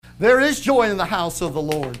There is joy in the house of the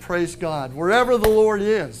Lord. Praise God. Wherever the Lord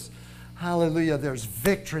is, hallelujah, there's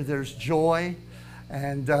victory, there's joy.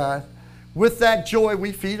 And with that joy,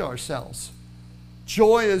 we feed ourselves.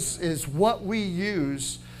 Joy is what we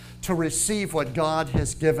use to receive what God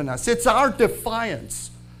has given us. It's our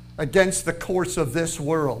defiance against the course of this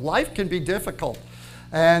world. Life can be difficult.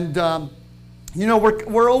 And, you know,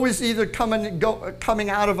 we're always either coming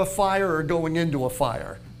out of a fire or going into a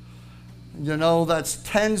fire. You know, that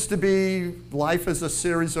tends to be, life is a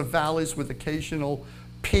series of valleys with occasional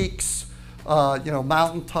peaks, you know,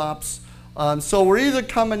 mountaintops. So we're either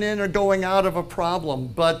coming in or going out of a problem.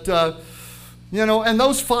 But, you know, and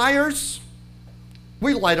those fires,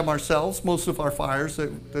 we light them ourselves. Most of our fires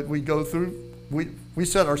that we go through, we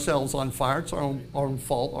set ourselves on fire. It's our own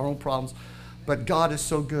fault, our own problems. But God is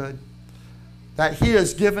so good that He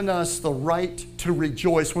has given us the right to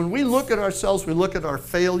rejoice. When we look at ourselves, we look at our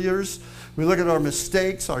failures, we look at our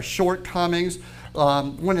mistakes, our shortcomings.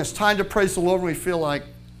 When it's time to praise the Lord, we feel like,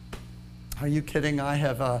 are you kidding? I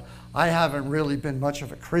haven't really been much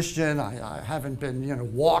of a Christian. I haven't been, you know,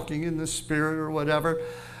 walking in the Spirit or whatever.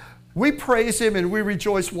 We praise Him and we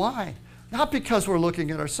rejoice. Why? Not because we're looking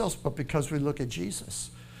at ourselves, but because we look at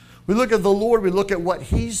Jesus. We look at the Lord, we look at what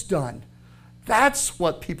He's done. That's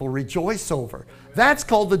what people rejoice over. That's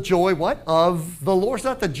called the joy, what? Of the Lord. It's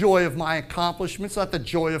not the joy of my accomplishments, not the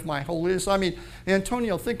joy of my holiness. I mean,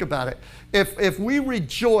 Antonio, think about it. If we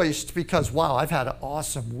rejoiced because, wow, I've had an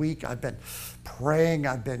awesome week. I've been praying.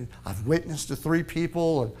 I've witnessed to 3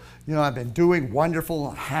 people. And, you know, I've been doing wonderful.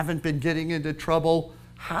 I haven't been getting into trouble.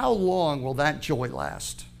 How long will that joy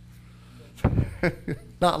last?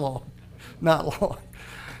 Not long. Not long.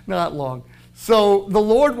 Not long. So the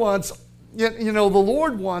Lord wants, you know, the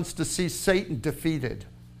Lord wants to see Satan defeated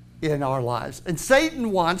in our lives. And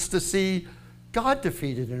Satan wants to see God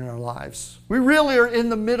defeated in our lives. We really are in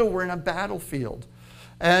the middle. We're in a battlefield.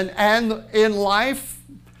 And in life,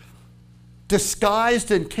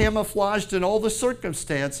 disguised and camouflaged in all the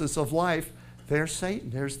circumstances of life, there's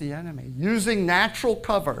Satan, there's the enemy, using natural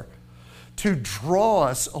cover to draw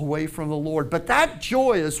us away from the Lord. But that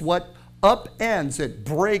joy is what upends, it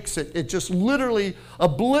breaks, it just literally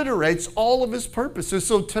obliterates all of His purposes.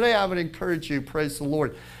 So today I would encourage you, praise the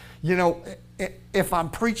Lord. You know, if I'm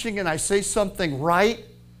preaching and I say something right,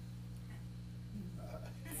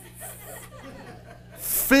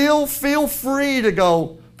 feel free to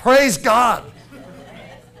go, praise God.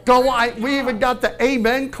 We even got the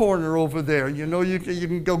amen corner over there. You know, you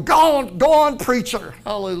can go on, preacher.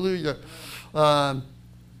 Hallelujah.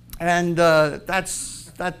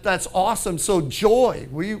 That's awesome. So joy,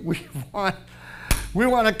 we want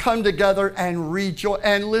to come together and rejoice.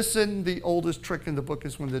 And listen, the oldest trick in the book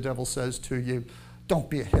is when the devil says to you, don't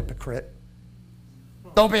be a hypocrite.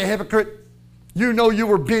 Don't be a hypocrite. You know you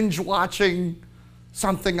were binge watching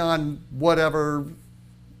something on whatever,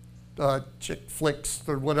 chick flicks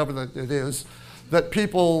or whatever it is, that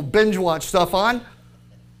people binge watch stuff on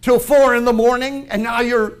till 4 in the morning, and now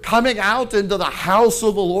you're coming out into the house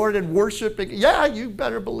of the Lord and worshiping. Yeah, you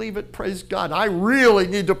better believe it. Praise God. I really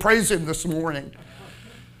need to praise Him this morning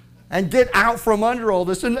and get out from under all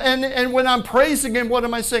this. And when I'm praising Him, what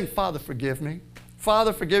am I saying? Father, forgive me.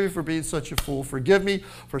 Father, forgive me for being such a fool. Forgive me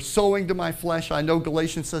for sowing to my flesh. I know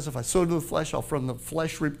Galatians says if I sow to the flesh, I'll from the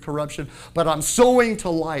flesh reap corruption. But I'm sowing to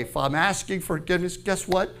life. I'm asking for forgiveness. Guess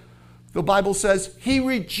what? The Bible says He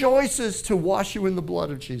rejoices to wash you in the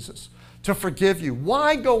blood of Jesus, to forgive you.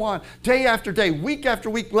 Why go on day after day, week after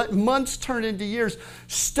week, let months turn into years,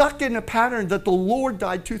 stuck in a pattern that the Lord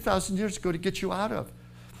died 2,000 years ago to get you out of?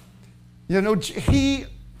 You know, He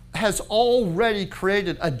has already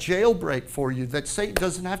created a jailbreak for you that Satan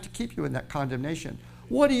doesn't have to keep you in that condemnation.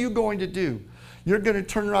 What are you going to do? You're going to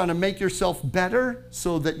turn around and make yourself better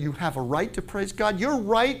so that you have a right to praise God? Your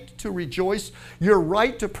right to rejoice, your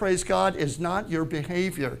right to praise God is not your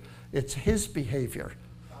behavior. It's His behavior.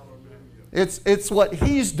 It's what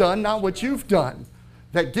He's done, not what you've done,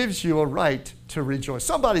 that gives you a right to rejoice.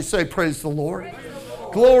 Somebody say, praise the Lord. Praise the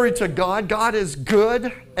Lord. Glory to God. God is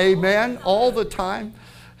good. Amen. All the time.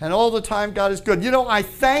 And all the time, God is good. You know, I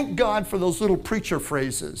thank God for those little preacher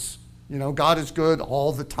phrases. You know, God is good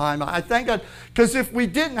all the time. I thank God, because if we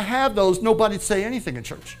didn't have those, nobody'd say anything in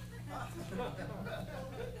church.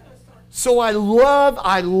 So I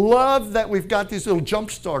love that we've got these little jump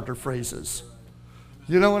starter phrases.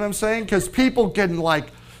 You know what I'm saying? Because people can like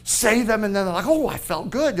say them and then they're like, oh, I felt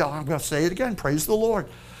good. I'm going to say it again. Praise the Lord.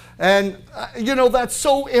 And, you know, that's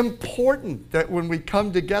so important that when we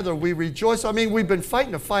come together, we rejoice. I mean, we've been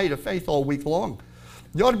fighting a fight of faith all week long.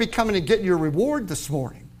 You ought to be coming and getting your reward this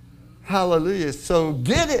morning. Hallelujah. So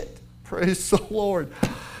get it. Praise the Lord.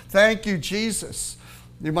 Thank you, Jesus.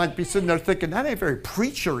 You might be sitting there thinking, that ain't very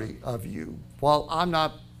preachery of you. Well, I'm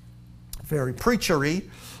not very preachery,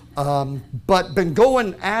 but been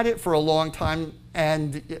going at it for a long time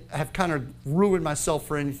and have kind of ruined myself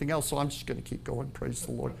for anything else, so I'm just going to keep going. Praise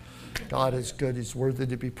the Lord. God is good. He's worthy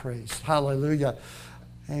to be praised. Hallelujah.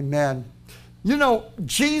 Amen. You know,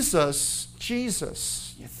 Jesus,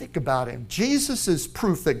 you think about him. Jesus is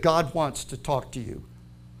proof that God wants to talk to you.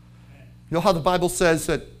 You know how the Bible says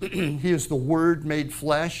that he is the Word made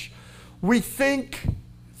flesh? We think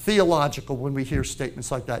theological when we hear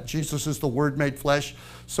statements like that. Jesus is the Word made flesh.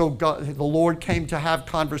 So God, the Lord came to have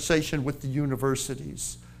conversation with the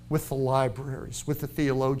universities, with the libraries, with the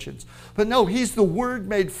theologians. But no, he's the Word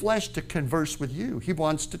made flesh to converse with you. He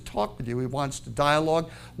wants to talk with you. He wants to dialogue,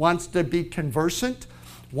 wants to be conversant,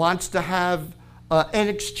 wants to have an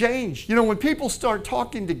exchange. You know, when people start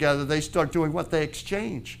talking together, they start doing what? They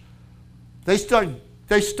exchange. They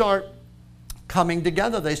start coming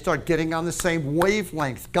together. They start getting on the same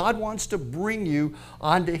wavelength. God wants to bring you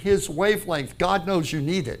onto his wavelength. God knows you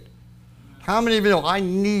need it. How many of you know I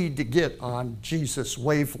need to get on Jesus'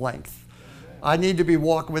 wavelength? I need to be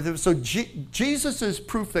walking with him. So Jesus is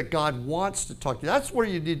proof that God wants to talk to you. That's where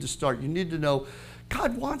you need to start. You need to know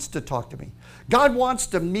God wants to talk to me. God wants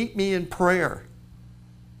to meet me in prayer.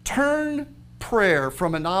 Turn prayer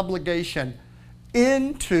from an obligation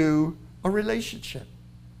into a relationship.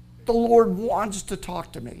 The Lord wants to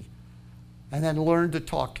talk to me. And then learn to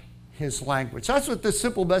talk his language. That's what this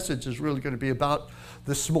simple message is really going to be about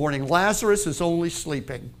this morning. Lazarus is only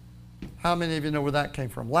sleeping. How many of you know where that came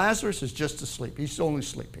from? Lazarus is just asleep. He's only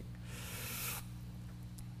sleeping.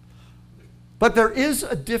 But there is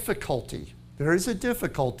a difficulty. There is a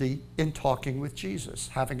difficulty in talking with Jesus,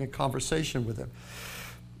 having a conversation with him.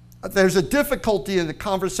 There's a difficulty in the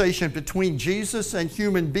conversation between Jesus and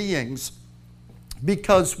human beings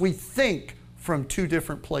because we think from two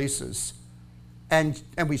different places and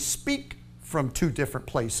we speak from two different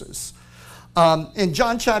places. In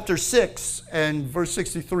John chapter 6 and verse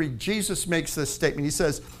 63, Jesus makes this statement. He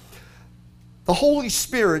says, "The Holy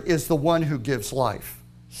Spirit is the one who gives life.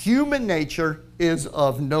 Human nature is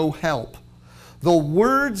of no help. The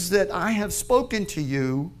words that I have spoken to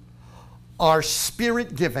you are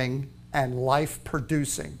spirit-giving and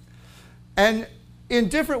life-producing." And in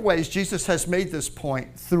different ways, Jesus has made this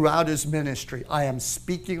point throughout his ministry. I am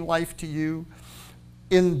speaking life to you.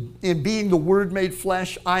 In being the Word made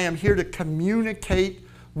flesh, I am here to communicate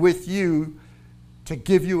with you, to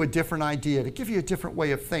give you a different idea, to give you a different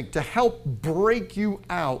way of thinking, to help break you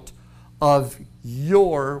out of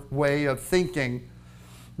your way of thinking.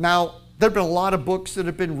 Now, there have been a lot of books that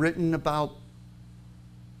have been written about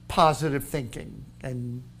positive thinking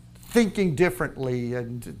and thinking differently,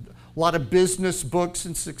 and a lot of business books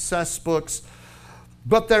and success books,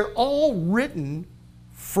 but they're all written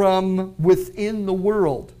from within the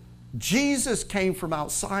world. Jesus came from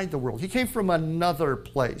outside the world. He came from another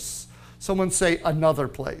place. Someone say another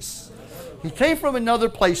place. He came from another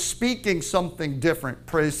place speaking something different,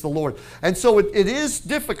 praise the Lord. And so it is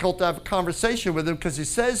difficult to have a conversation with him because he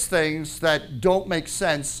says things that don't make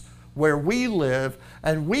sense where we live,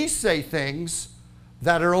 and we say things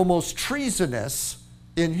that are almost treasonous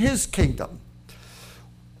in his kingdom.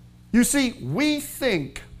 You see, we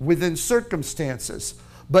think within circumstances,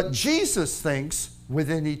 but Jesus thinks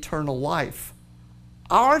within eternal life.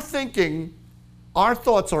 Our thinking, our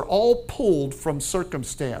thoughts are all pulled from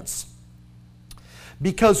circumstance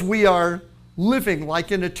because we are living like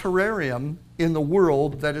in a terrarium in the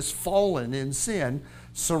world that is fallen in sin,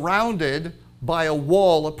 surrounded by a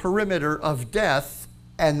wall, a perimeter of death,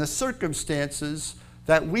 and the circumstances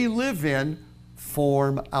that we live in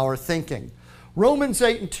form our thinking. Romans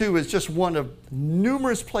 8:2 is just one of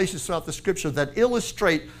numerous places throughout the scripture that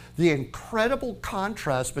illustrate the incredible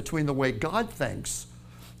contrast between the way God thinks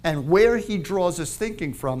and where he draws his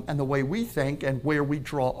thinking from, and the way we think and where we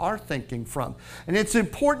draw our thinking from. And it's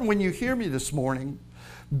important when you hear me this morning,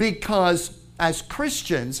 because as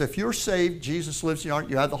Christians, if you're saved, Jesus lives in your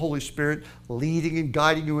heart, you have the Holy Spirit leading and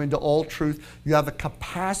guiding you into all truth, you have a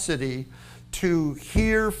capacity to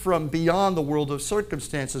hear from beyond the world of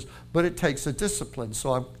circumstances, but it takes a discipline.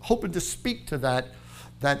 So I'm hoping to speak to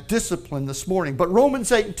that discipline this morning. But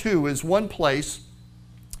Romans 8:2 is one place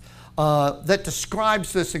that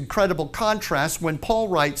describes this incredible contrast when Paul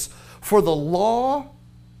writes, "For the law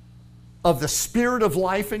of the Spirit of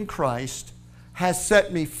life in Christ has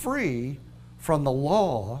set me free from the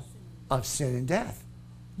law of sin and death."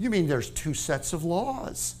 You mean there's two sets of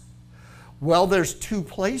laws? Well, there's two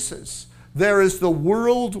places. There is the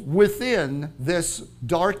world within this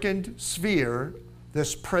darkened sphere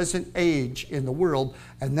this present age in the world,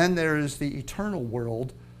 and then there is the eternal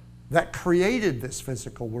world that created this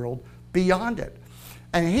physical world beyond it.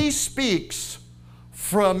 And he speaks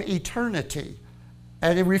from eternity.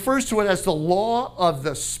 And he refers to it as the law of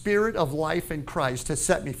the Spirit of life in Christ has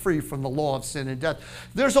set me free from the law of sin and death.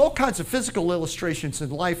 There's all kinds of physical illustrations in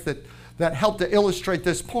life that help to illustrate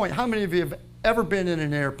this point. How many of you have ever been in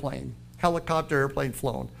an airplane, helicopter, airplane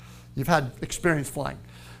flown? You've had experience flying.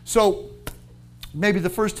 So maybe the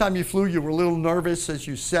first time you flew, you were a little nervous as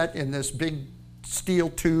you sat in this big steel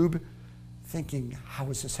tube, thinking, how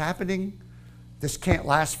is this happening? This can't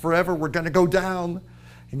last forever. We're going to go down.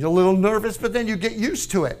 And you're a little nervous, but then you get used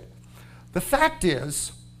to it. The fact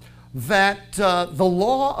is that the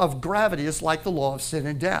law of gravity is like the law of sin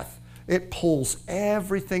and death. It pulls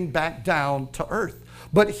everything back down to earth.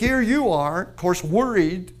 But here you are, of course,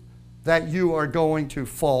 worried that you are going to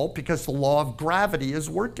fall because the law of gravity is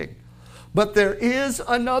working. But there is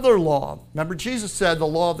another law. Remember, Jesus said, the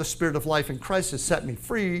law of the Spirit of life in Christ has set me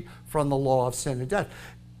free from the law of sin and death.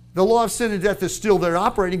 The law of sin and death is still there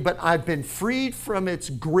operating, but I've been freed from its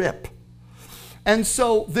grip. And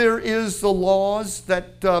so there is the laws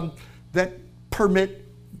that permit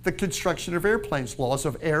the construction of airplanes, laws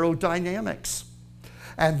of aerodynamics.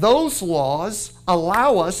 And those laws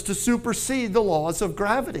allow us to supersede the laws of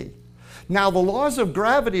gravity. Now, the laws of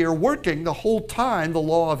gravity are working the whole time the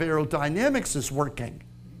law of aerodynamics is working.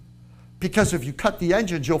 Because if you cut the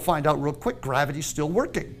engines, you'll find out real quick gravity's still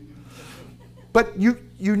working. But you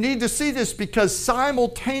need to see this because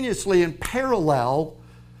simultaneously in parallel,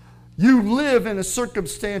 you live in a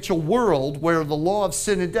circumstantial world where the law of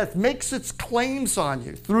sin and death makes its claims on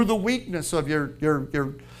you through the weakness of your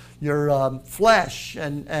flesh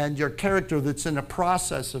and your character that's in the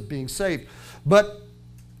process of being saved.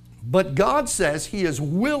 But God says he is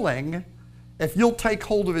willing, if you'll take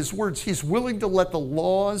hold of his words, he's willing to let the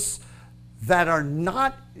laws that are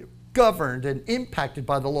not governed and impacted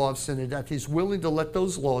by the law of sin and death, he's willing to let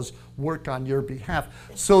those laws work on your behalf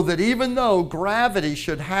so that even though gravity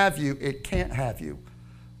should have you, it can't have you.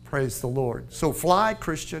 Praise the Lord. So fly,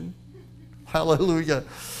 Christian. Hallelujah.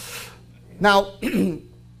 Now,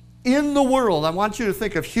 in the world, I want you to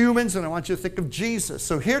think of humans and I want you to think of Jesus.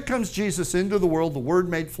 So here comes Jesus into the world, the Word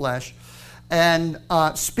made flesh, and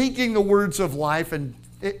speaking the words of life, and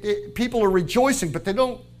people are rejoicing, but they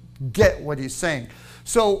don't get what he's saying.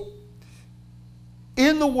 So,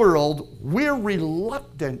 in the world, we're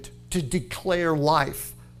reluctant to declare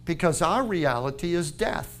life because our reality is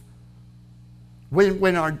death.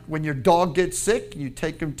 When your dog gets sick, you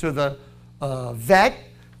take him to the vet,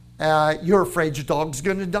 you're afraid your dog's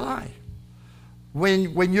going to die.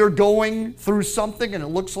 When you're going through something and it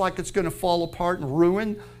looks like it's going to fall apart and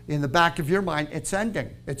ruin, in the back of your mind, it's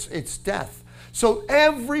ending. It's death. So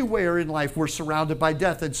everywhere in life we're surrounded by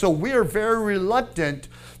death. And so we're very reluctant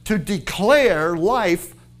to declare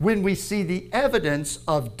life when we see the evidence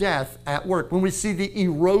of death at work, when we see the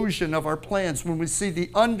erosion of our plans, when we see the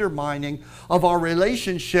undermining of our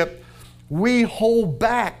relationship, we hold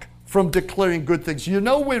back from declaring good things. You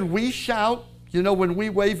know when we shout, you know when we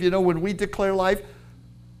wave, you know when we declare life?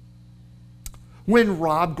 When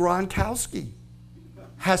Rob Gronkowski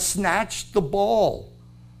has snatched the ball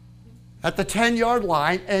at the 10-yard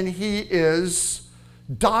line and he is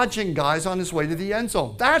dodging guys on his way to the end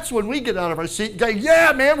zone. That's when we get out of our seat and go,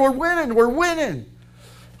 yeah, man, we're winning.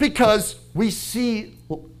 Because we see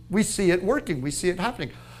it working, we see it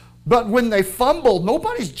happening. But when they fumble,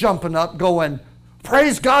 nobody's jumping up going,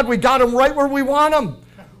 praise God, we got them right where we want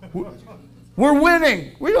them. We're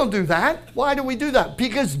winning. We don't do that. Why do we do that?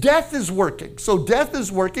 Because death is working. So death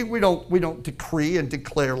is working. We don't decree and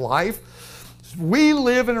declare life. We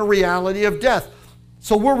live in a reality of death.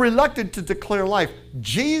 So we're reluctant to declare life.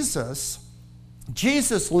 Jesus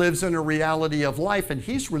lives in a reality of life, and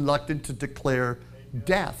he's reluctant to declare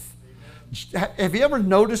death. Have you ever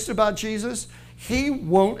noticed about Jesus? He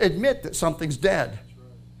won't admit that something's dead.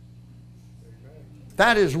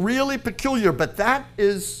 That is really peculiar, but that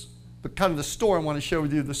is kind of the story I want to share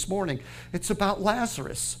with you this morning. It's about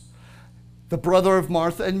Lazarus, the brother of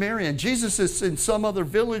Martha and Mary. And Jesus is in some other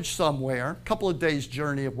village somewhere, a couple of days'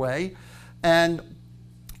 journey away, and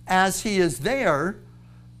as he is there,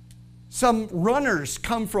 some runners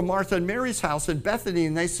come from Martha and Mary's house in Bethany,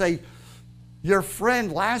 and they say, your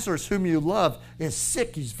friend Lazarus, whom you love, is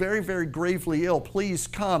sick. He's very, very gravely ill. Please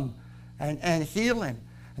come and heal him.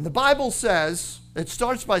 And the Bible says, it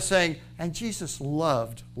starts by saying, and Jesus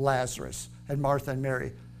loved Lazarus and Martha and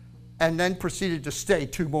Mary, and then proceeded to stay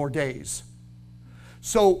 2 more days.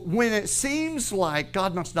 So when it seems like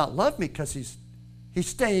God must not love me because he's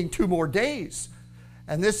staying 2 more days,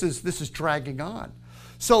 and this is dragging on.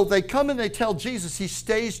 So they come and they tell Jesus. He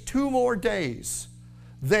stays 2 more days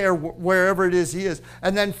there, wherever it is he is.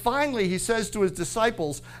 And then finally he says to his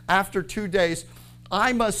disciples after 2 days,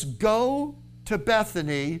 I must go to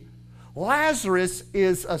Bethany. Lazarus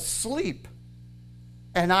is asleep,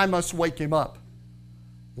 and I must wake him up.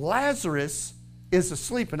 Lazarus is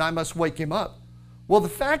asleep, and I must wake him up. Well, the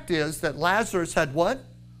fact is that Lazarus had what?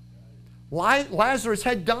 Lazarus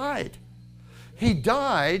had died. He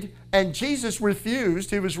died, and Jesus refused.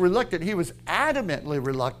 He was reluctant. He was adamantly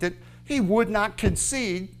reluctant. He would not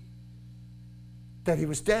concede that he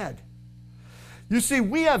was dead. You see,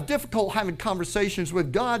 we have difficulty having conversations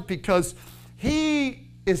with God because he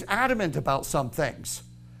is adamant about some things.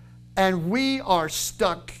 And we are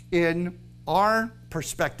stuck in our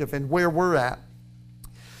perspective and where we're at.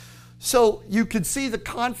 So you can see the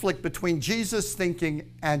conflict between Jesus'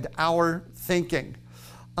 thinking and our thinking.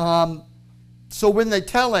 So when they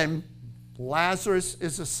tell him, Lazarus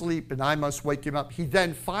is asleep and I must wake him up, he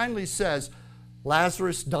then finally says,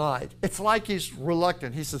 Lazarus died. It's like he's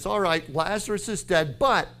reluctant. He says, all right, Lazarus is dead,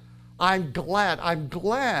 but I'm glad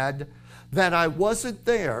that I wasn't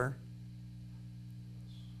there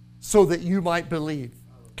so that you might believe.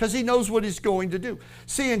 Because he knows what he's going to do.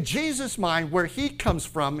 See, in Jesus' mind, where he comes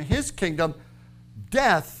from, his kingdom,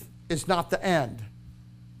 death is not the end.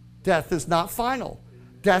 Death is not final.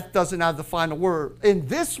 Death doesn't have the final word. In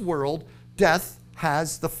this world, death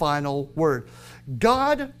has the final word.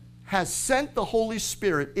 God has sent the Holy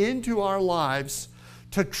Spirit into our lives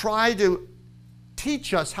to try to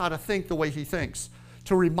teach us how to think the way he thinks,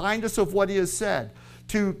 to remind us of what he has said,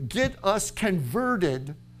 to get us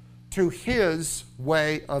converted to his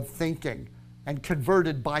way of thinking and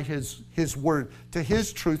converted by his word, to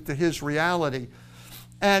his truth, to his reality.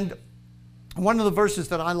 And one of the verses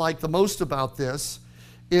that I like the most about this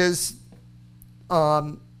is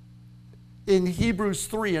in Hebrews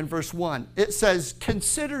 3 and verse 1. It says,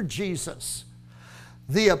 consider Jesus,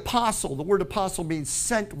 the apostle. The word apostle means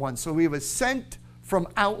sent one. So he was sent from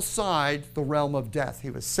outside the realm of death. He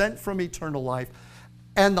was sent from eternal life.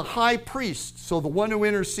 And the high priest, so the one who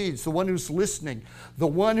intercedes, the one who's listening, the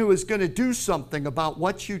one who is going to do something about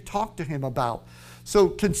what you talk to him about. So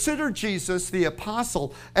consider Jesus, the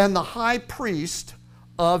apostle, and the high priest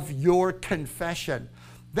of your confession.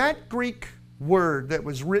 That Greek word that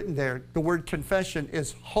was written there, the word confession,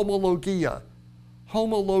 is homologia.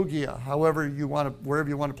 Homologia, wherever you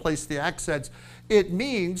want to place the accents. It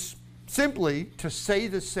means simply to say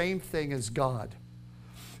the same thing as God.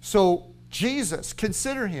 So Jesus,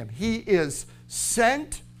 consider him. He is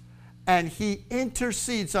sent and he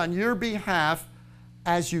intercedes on your behalf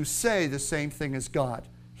as you say the same thing as God.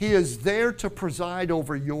 He is there to preside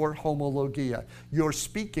over your homologia. You're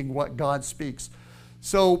speaking what God speaks.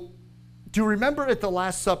 So do you remember at the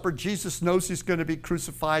Last Supper, Jesus knows he's going to be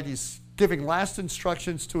crucified. He's giving last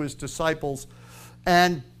instructions to his disciples.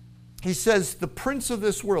 And he says, the prince of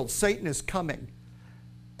this world, Satan, is coming.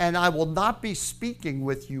 And I will not be speaking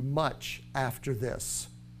with you much after this.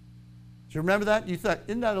 Do you remember that? You thought,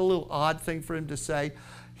 isn't that a little odd thing for him to say?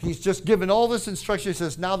 He's just given all this instruction. He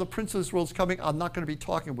says, now the prince of this world is coming. I'm not going to be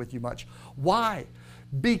talking with you much. Why?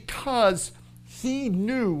 Because he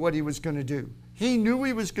knew what he was going to do. He knew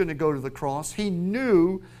he was going to go to the cross. He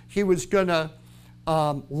knew he was going to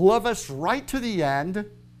love us right to the end,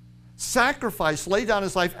 sacrifice, lay down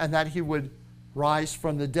his life, and that he would rise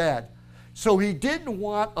from the dead. So he didn't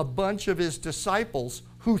want a bunch of his disciples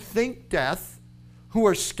who think death, who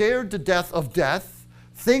are scared to death of death,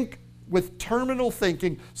 think with terminal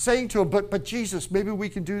thinking, saying to him, but Jesus, maybe we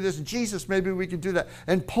can do this, and Jesus, maybe we can do that,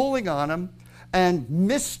 and pulling on him and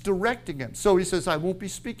misdirecting him. So he says, I won't be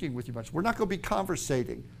speaking with you much. We're not going to be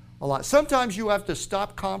conversating a lot. Sometimes you have to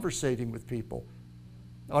stop conversating with people.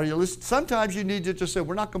 Are you listening? Sometimes you need to just say,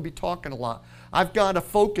 we're not going to be talking a lot. I've got to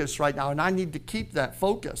focus right now, and I need to keep that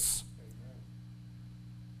focus.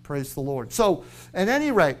 Praise the Lord. So, at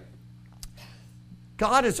any rate,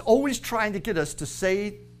 God is always trying to get us to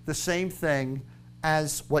say the same thing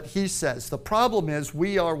as what he says. The problem is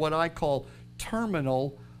we are what I call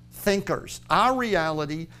terminal thinkers. Our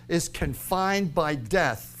reality is confined by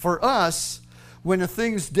death. For us, when a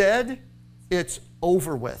thing's dead, it's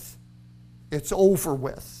over with. It's over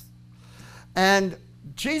with. And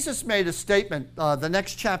Jesus made a statement the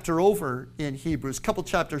next chapter over in Hebrews, a couple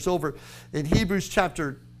chapters over, in Hebrews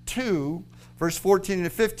chapter 2, verse 14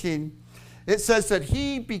 and 15, it says that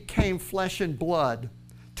he became flesh and blood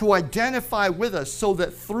to identify with us so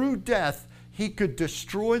that through death he could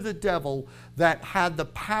destroy the devil that had the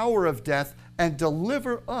power of death and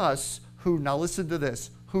deliver us who, now listen to this,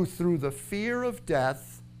 who through the fear of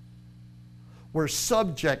death were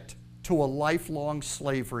subject to to a lifelong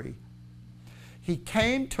slavery. He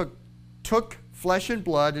came, took flesh and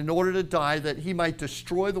blood in order to die, that he might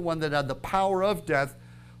destroy the one that had the power of death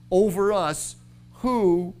over us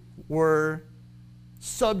who were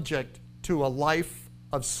subject to a life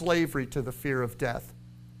of slavery to the fear of death.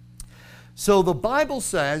 So the Bible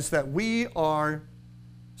says that we are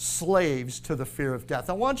slaves to the fear of death.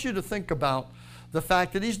 I want you to think about the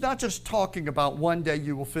fact that he's not just talking about one day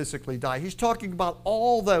you will physically die. He's talking about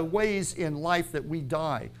all the ways in life that we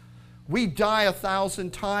die. We die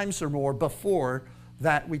 1,000 times or more before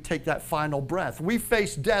that we take that final breath. We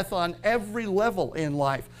face death on every level in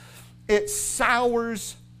life. It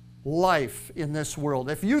sours life in this world.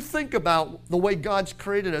 If you think about the way God's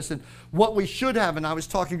created us and what we should have, and I was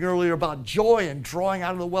talking earlier about joy and drawing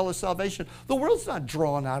out of the well of salvation, the world's not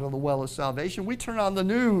drawn out of the well of salvation. We turn on the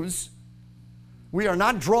news. We are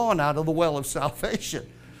not drawn out of the well of salvation.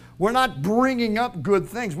 We're not bringing up good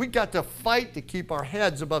things. We've got to fight to keep our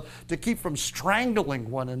heads above, to keep from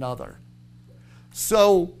strangling one another.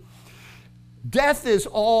 So, death is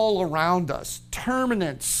all around us.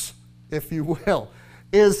 Terminance, if you will,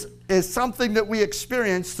 is something that we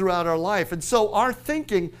experience throughout our life. And so our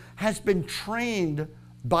thinking has been trained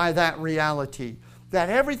by that reality, that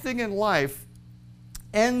everything in life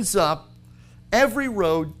ends up, every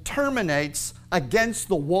road terminates against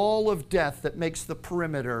the wall of death that makes the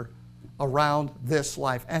perimeter around this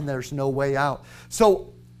life, and there's no way out.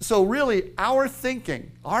 So really, our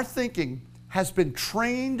thinking has been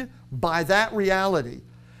trained by that reality.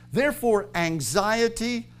 Therefore,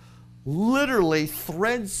 anxiety literally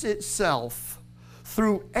threads itself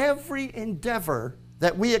through every endeavor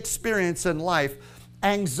that we experience in life.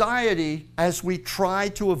 Anxiety as we try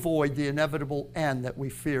to avoid the inevitable end that we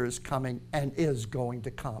fear is coming and is going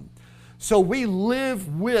to come. So we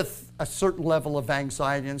live with a certain level of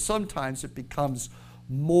anxiety, and sometimes it becomes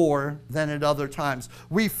more than at other times.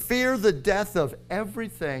 We fear the death of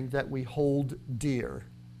everything that we hold dear.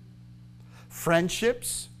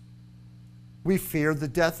 Friendships. We fear the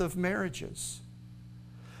death of marriages.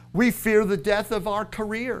 We fear the death of our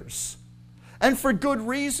careers. And for good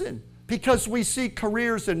reason, because we see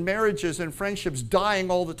careers and marriages and friendships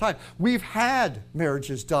dying all the time. We've had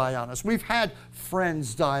marriages die on us. We've had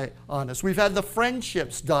friends die on us. We've had the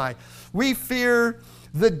friendships die. We fear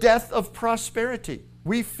the death of prosperity.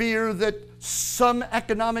 We fear that some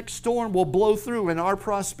economic storm will blow through and our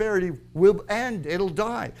prosperity will end. It'll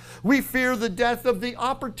die. We fear the death of the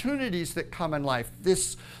opportunities that come in life.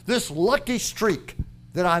 This lucky streak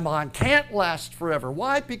that I'm on can't last forever.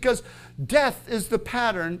 Why? Because death is the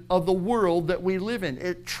pattern of the world that we live in.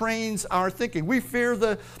 It trains our thinking. We fear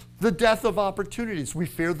the death of opportunities. We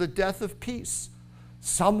fear the death of peace.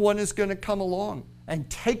 Someone is going to come along and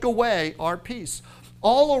take away our peace.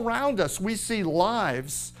 All around us, we see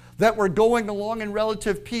lives that were going along in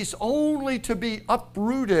relative peace only to be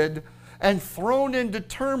uprooted and thrown into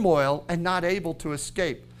turmoil and not able to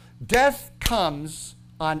escape. Death comes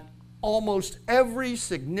on almost every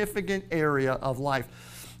significant area of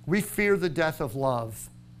life. We fear the death of love.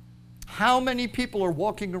 How many people are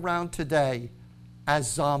walking around today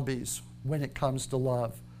as zombies when it comes to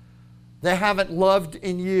love? They haven't loved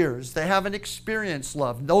in years. They haven't experienced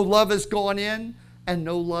love. No love has gone in and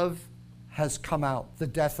no love has come out. The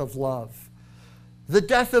death of love. The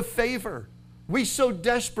death of favor. We so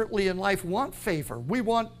desperately in life want favor. We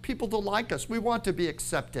want people to like us. We want to be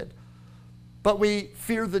accepted. But we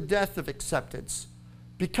fear the death of acceptance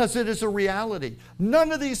because it is a reality.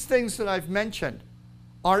 None of these things that I've mentioned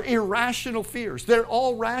are irrational fears. They're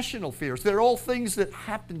all rational fears. They're all things that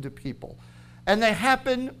happen to people. And they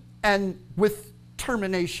happen and with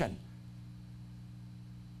termination.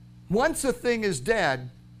 Once a thing is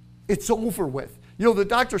dead, it's over with. You know, the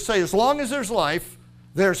doctors say as long as there's life,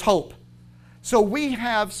 there's hope. So we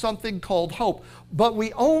have something called hope. But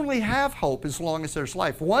we only have hope as long as there's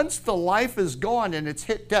life. Once the life is gone and it's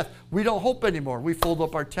hit death, we don't hope anymore. We fold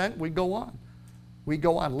up our tent, we go on. We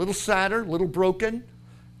go on. A little sadder, a little broken.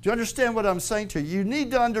 Do you understand what I'm saying to you? You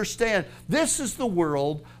need to understand this is the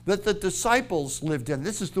world that the disciples lived in.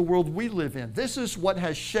 This is the world we live in. This is what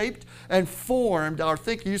has shaped and formed our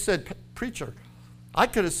thinking. You said, preacher, I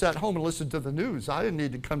could have sat home and listened to the news. I didn't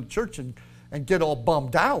need to come to church and get all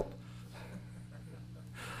bummed out.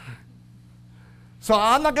 So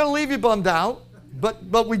I'm not going to leave you bummed out,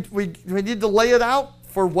 but we need to lay it out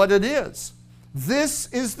for what it is.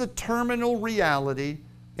 This is the terminal reality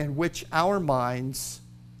in which our minds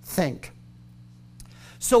think.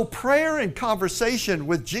 So prayer and conversation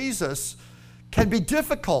with Jesus can be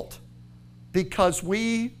difficult because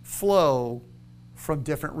we flow from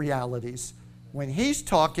different realities. When he's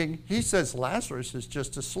talking, he says Lazarus is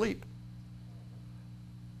just asleep.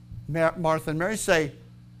 Martha and Mary say,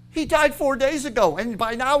 he died 4 days ago, and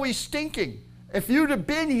by now he's stinking. If you'd have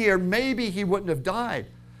been here, maybe he wouldn't have died.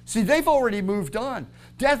 See, they've already moved on.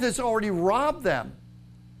 Death has already robbed them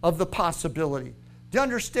of the possibility. Do you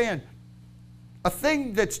understand? A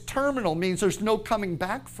thing that's terminal means there's no coming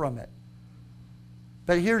back from it.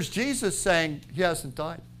 But here's Jesus saying he hasn't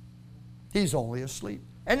died. He's only asleep.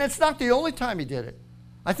 And it's not the only time he did it.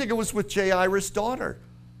 I think it was with Jairus' daughter.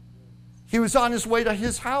 He was on his way to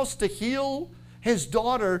his house to heal his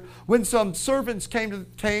daughter when some servants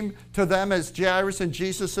came to them as Jairus and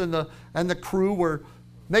Jesus and the crew were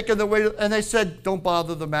making their way, and they said, don't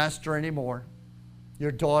bother the master anymore.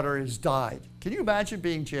 Your daughter has died. Can you imagine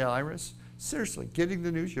being Jairus? Seriously, getting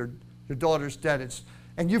the news, your daughter's dead.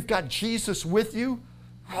 And you've got Jesus with you?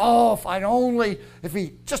 Oh, if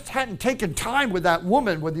he just hadn't taken time with that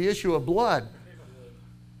woman with the issue of blood.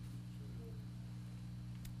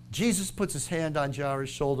 Jesus puts his hand on Jairus'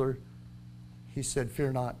 shoulder. He said,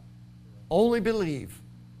 fear not, only believe.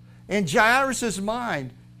 In Jairus'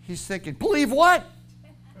 mind, he's thinking, believe what?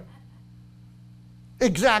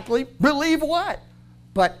 Exactly, believe what?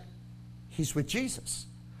 But he's with Jesus.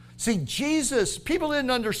 See, Jesus, people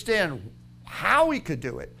didn't understand how he could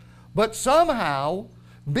do it. But somehow,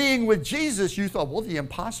 being with Jesus, you thought, well, the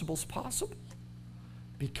impossible's possible.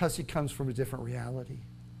 Because he comes from a different reality.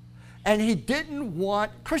 And he didn't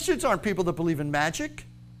want, Christians aren't people that believe in magic.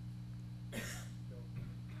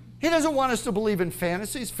 He doesn't want us to believe in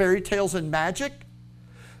fantasies, fairy tales, and magic.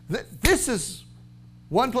 This is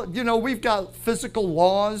one, we've got physical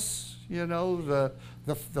laws, the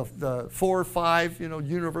 4 or 5,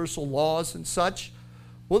 universal laws and such.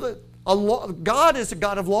 Well, God is a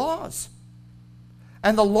God of laws.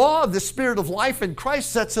 And the law of the Spirit of life in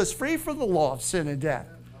Christ sets us free from the law of sin and death.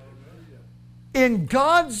 In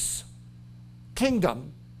God's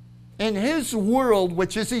kingdom, in his world,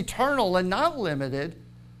 which is eternal and not limited,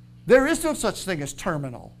 there is no such thing as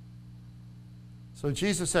terminal. So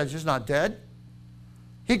Jesus says she's not dead.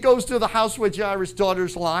 He goes to the house where Jairus'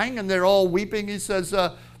 daughter's lying, and they're all weeping. He says,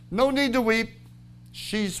 no need to weep.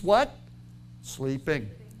 She's what? Sleeping.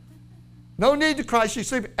 No need to cry. She's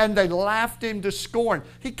sleeping. And they laughed him to scorn.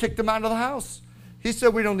 He kicked them out of the house. He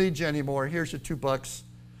said, we don't need you anymore. Here's your $2.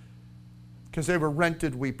 Because they were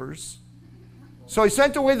rented weepers. So he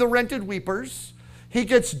sent away the rented weepers. He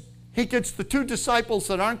gets the 2 disciples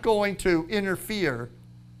that aren't going to interfere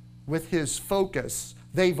with his focus.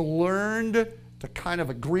 They've learned to kind of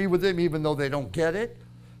agree with him even though they don't get it.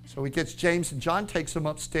 So he gets James and John, takes them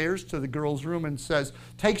upstairs to the girl's room and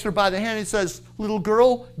takes her by the hand and says, little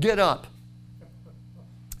girl, get up.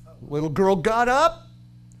 Little girl got up.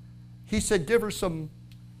 He said, give her some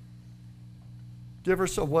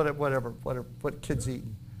whatever, what kids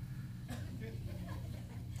eating.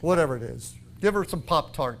 Whatever it is. Give her some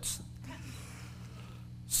Pop-Tarts.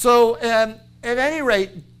 So, at any rate,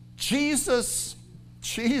 Jesus,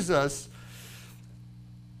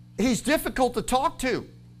 he's difficult to talk to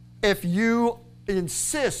if you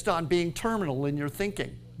insist on being terminal in your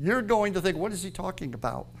thinking. You're going to think, what is he talking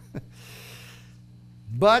about?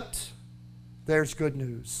 But there's good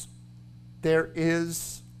news. There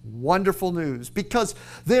is wonderful news because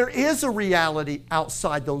there is a reality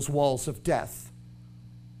outside those walls of death.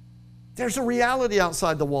 There's a reality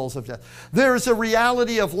outside the walls of death. There's a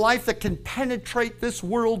reality of life that can penetrate this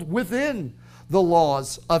world within the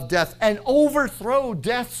laws of death and overthrow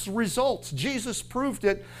death's results. Jesus proved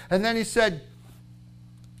it, and then he said,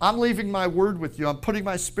 I'm leaving my word with you. I'm putting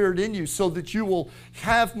my Spirit in you so that you will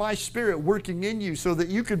have my Spirit working in you so that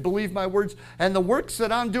you can believe my words. And the works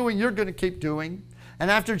that I'm doing, you're going to keep doing. And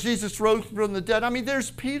after Jesus rose from the dead, there's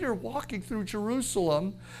Peter walking through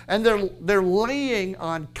Jerusalem, and they're laying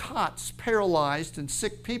on cots, paralyzed and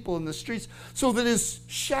sick people in the streets so that his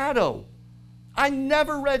shadow. I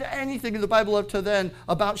never read anything in the Bible up to then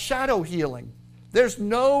about shadow healing. There's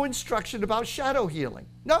no instruction about shadow healing.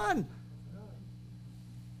 None.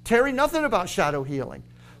 Terry, nothing about shadow healing.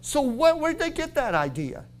 So where'd they get that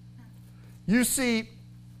idea? You see,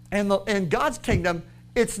 in God's kingdom,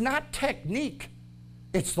 it's not technique.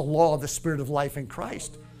 It's the law of the Spirit of life in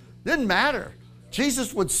Christ. Didn't matter.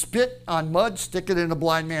 Jesus would spit on mud, stick it in a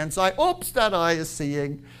blind man's eye. Oops, that eye is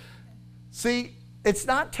seeing. See, it's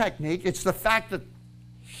not technique. It's the fact that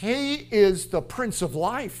he is the Prince of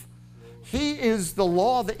life. He is the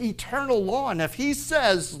law, the eternal law. And if he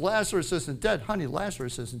says Lazarus isn't dead, honey,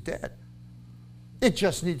 Lazarus isn't dead. It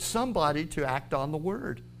just needs somebody to act on the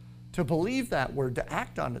word, to believe that word, to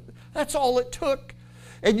act on it. That's all it took.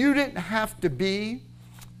 And you didn't have to be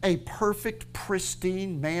a perfect,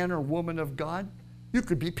 pristine man or woman of God. You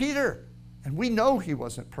could be Peter. And we know he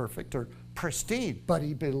wasn't perfect or pristine, but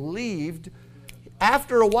he believed.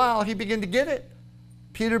 After a while, he began to get it.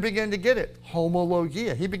 Peter began to get it.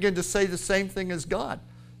 Homologia. He began to say the same thing as God.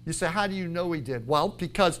 You say, how do you know he did? Well,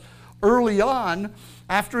 because early on,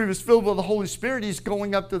 after he was filled with the Holy Spirit, he's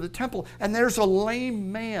going up to the temple, and there's a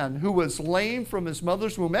lame man who was lame from his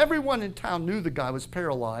mother's womb. Everyone in town knew the guy was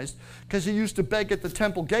paralyzed because he used to beg at the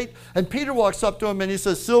temple gate. And Peter walks up to him and he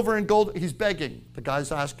says, silver and gold. He's begging. The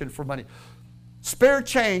guy's asking for money. Spare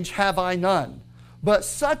change have I none, but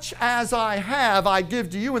such as I have I give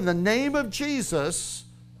to you. In the name of Jesus,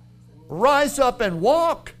 rise up and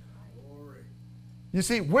walk. You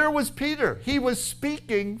see, where was Peter? He was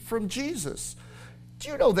speaking from Jesus. Do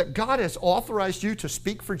you know that God has authorized you to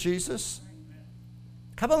speak for Jesus?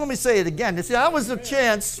 Come on, let me say it again. You see, that was a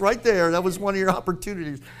chance right there. That was one of your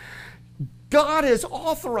opportunities. God has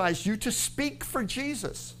authorized you to speak for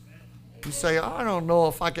Jesus. You say, I don't know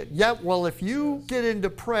if I could. Yeah, well, if you get into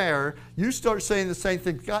prayer, you start saying the same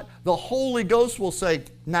thing. God, the Holy Ghost will say,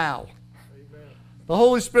 now. Amen. The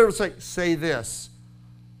Holy Spirit will say this.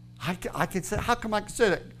 I can say, how come I can say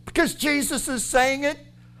that? Because Jesus is saying it.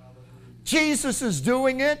 Jesus is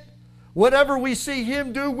doing it. Whatever we see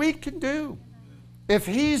him do, we can do. If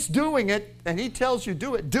he's doing it and he tells you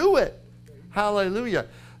do it, do it. Hallelujah.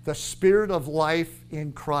 The spirit of life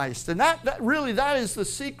in Christ. And that is the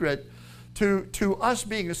secret to us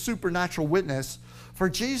being a supernatural witness for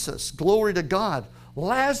Jesus. Glory to God.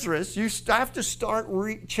 Lazarus, you have to start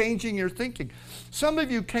changing your thinking. Some of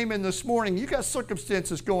you came in this morning, you got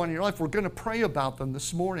circumstances going in your life. We're going to pray about them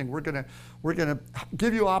this morning. We're going to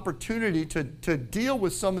give you opportunity to deal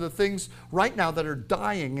with some of the things right now that are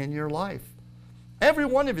dying in your life. Every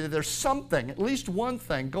one of you, there's something, at least one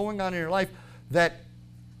thing going on in your life that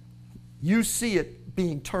you see it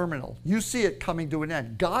being terminal. You see it coming to an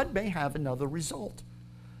end. God may have another result.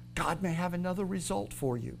 God may have another result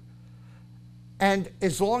for you. And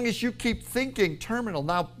as long as you keep thinking terminal,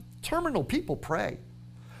 now terminal people pray.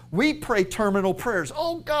 We pray terminal prayers.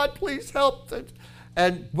 Oh God, please help.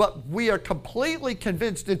 But we are completely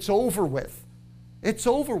convinced it's over with. It's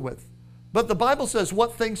over with. But the Bible says,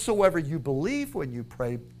 what things soever you believe when you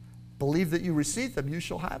pray, believe that you receive them, you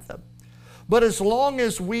shall have them. But as long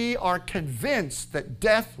as we are convinced that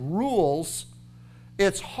death rules,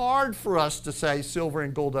 it's hard for us to say, silver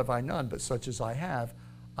and gold have I none, but such as I have,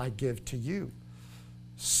 I give to you.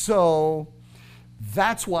 So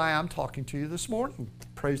that's why I'm talking to you this morning.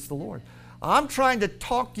 Praise the Lord. I'm trying to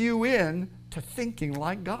talk you in to thinking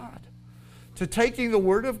like God, to taking the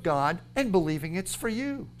Word of God and believing it's for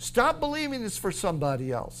you. Stop believing it's for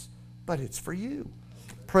somebody else, but it's for you.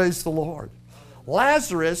 Praise the Lord.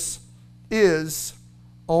 Lazarus is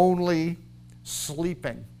only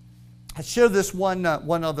sleeping. I share this one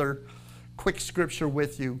other quick scripture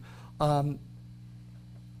with you. Can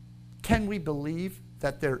we believe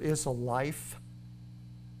that there is a life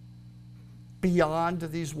beyond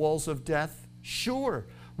these walls of death? Sure.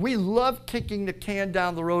 We love kicking the can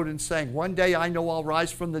down the road and saying, one day I know I'll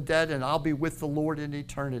rise from the dead and I'll be with the Lord in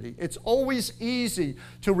eternity. It's always easy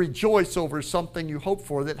to rejoice over something you hope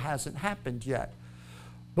for that hasn't happened yet.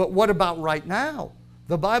 But what about right now?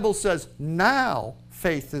 The Bible says, now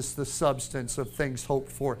faith is the substance of things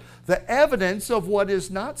hoped for, the evidence of what is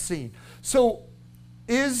not seen. So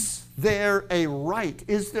is there a right,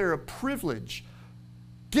 is there a privilege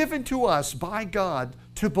given to us by God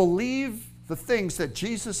to believe the things that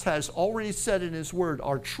Jesus has already said in His Word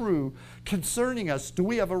are true concerning us? Do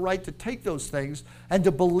we have a right to take those things and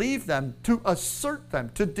to believe them, to assert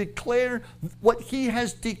them, to declare what He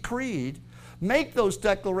has decreed? Make those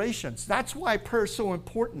declarations. That's why prayer is so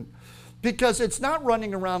important, because it's not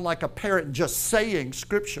running around like a parrot and just saying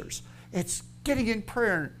scriptures. It's getting in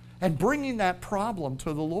prayer and bringing that problem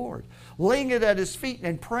to the Lord, laying it at His feet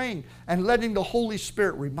and praying and letting the Holy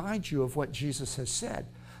Spirit remind you of what Jesus has said.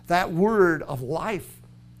 That word of life.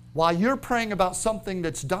 While you're praying about something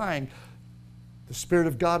that's dying, the Spirit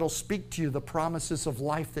of God will speak to you the promises of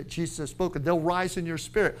life that Jesus has spoken. They'll rise in your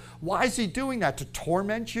spirit. Why is He doing that? To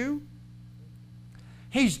torment you?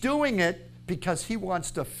 He's doing it because He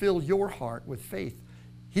wants to fill your heart with faith.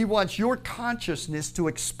 He wants your consciousness to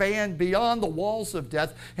expand beyond the walls of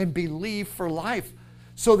death and believe for life,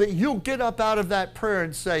 so that you'll get up out of that prayer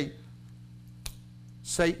and say,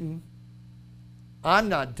 Satan, I'm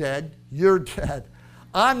not dead, you're dead.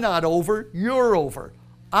 I'm not over, you're over.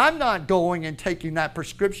 I'm not going and taking that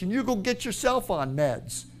prescription. You go get yourself on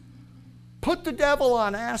meds. Put the devil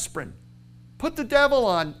on aspirin. Put the devil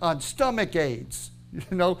on stomach aids.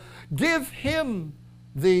 You know, give him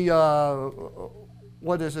the,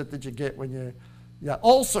 what is it that you get when you,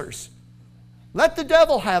 ulcers. Let the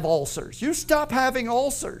devil have ulcers. You stop having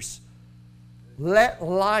ulcers. Let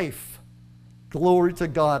life. Glory to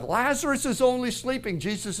God. Lazarus is only sleeping.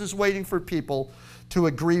 Jesus is waiting for people to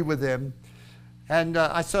agree with him. And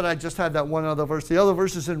I said I just had that one other verse. The other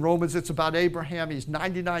verse is in Romans. It's about Abraham. He's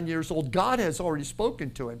 99 years old. God has already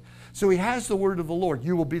spoken to him. So he has the word of the Lord.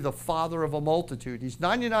 You will be the father of a multitude. He's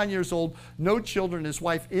 99 years old, no children. His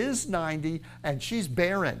wife is 90, and she's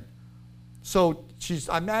barren. So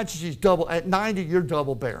I imagine she's double. At 90, you're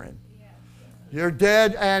double barren. Yeah. You're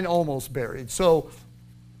dead and almost buried. So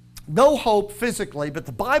no hope physically, but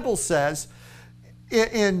the Bible says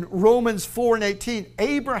in Romans 4:18,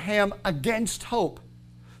 Abraham against hope.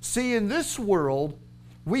 See, in this world,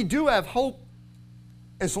 we do have hope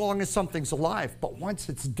as long as something's alive. But once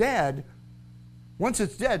it's dead,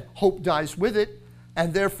 hope dies with it,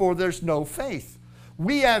 and therefore there's no faith.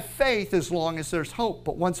 We have faith as long as there's hope,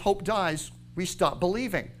 but once hope dies, we stop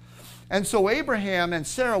believing. And so Abraham and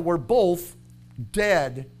Sarah were both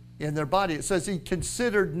dead in their body. It says he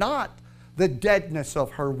considered not the deadness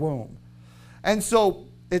of her womb. And so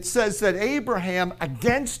it says that Abraham,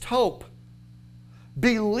 against hope,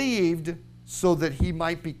 believed so that he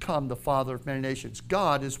might become the father of many nations.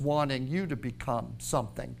 God is wanting you to become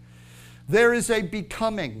something. There is a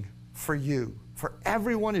becoming for you, for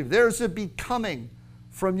every one of you. There is a becoming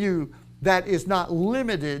from you that is not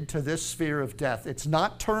limited to this sphere of death. It's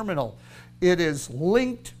not terminal. It is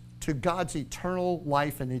linked to God's eternal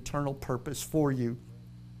life and eternal purpose for you.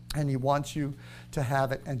 And he wants you to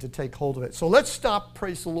have it and to take hold of it. So let's stop,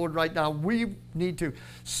 praise the Lord, right now. We need to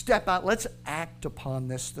step out. Let's act upon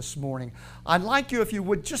this morning. I'd like you, if you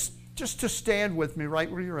would, just to stand with me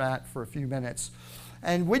right where you're at for a few minutes.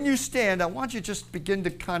 And when you stand, I want you to just begin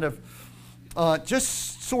to kind of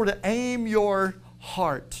just sort of aim your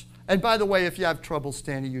heart. And by the way, if you have trouble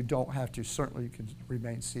standing, you don't have to. Certainly you can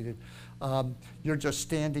remain seated. You're just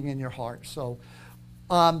standing in your heart. So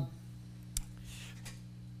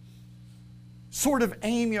sort of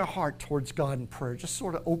aim your heart towards God in prayer. Just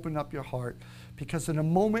sort of open up your heart, because in a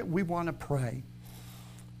moment we want to pray.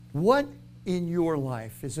 What in your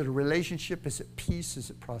life? Is it a relationship? Is it peace? Is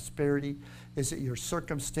it prosperity? Is it your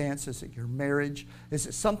circumstance? Is it your marriage? Is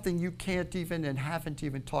it something you can't even and haven't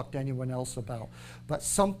even talked to anyone else about? But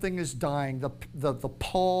something is dying. The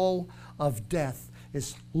pall of death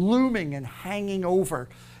is looming and hanging over.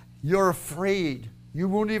 You're afraid. You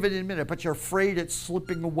won't even admit it, but you're afraid it's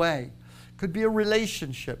slipping away. Could be a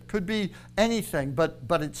relationship, could be anything, but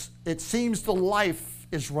it seems the life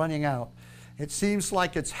is running out. It seems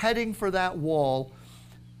like it's heading for that wall,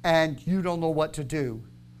 and you don't know what to do.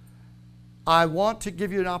 I want to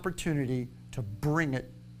give you an opportunity to bring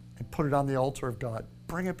it and put it on the altar of God.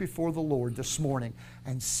 Bring it before the Lord this morning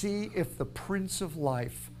and see if the Prince of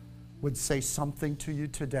Life would say something to you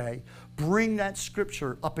today. Bring that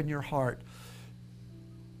scripture up in your heart.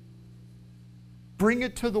 Bring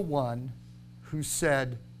it to the one who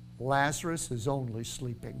said, Lazarus is only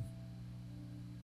sleeping.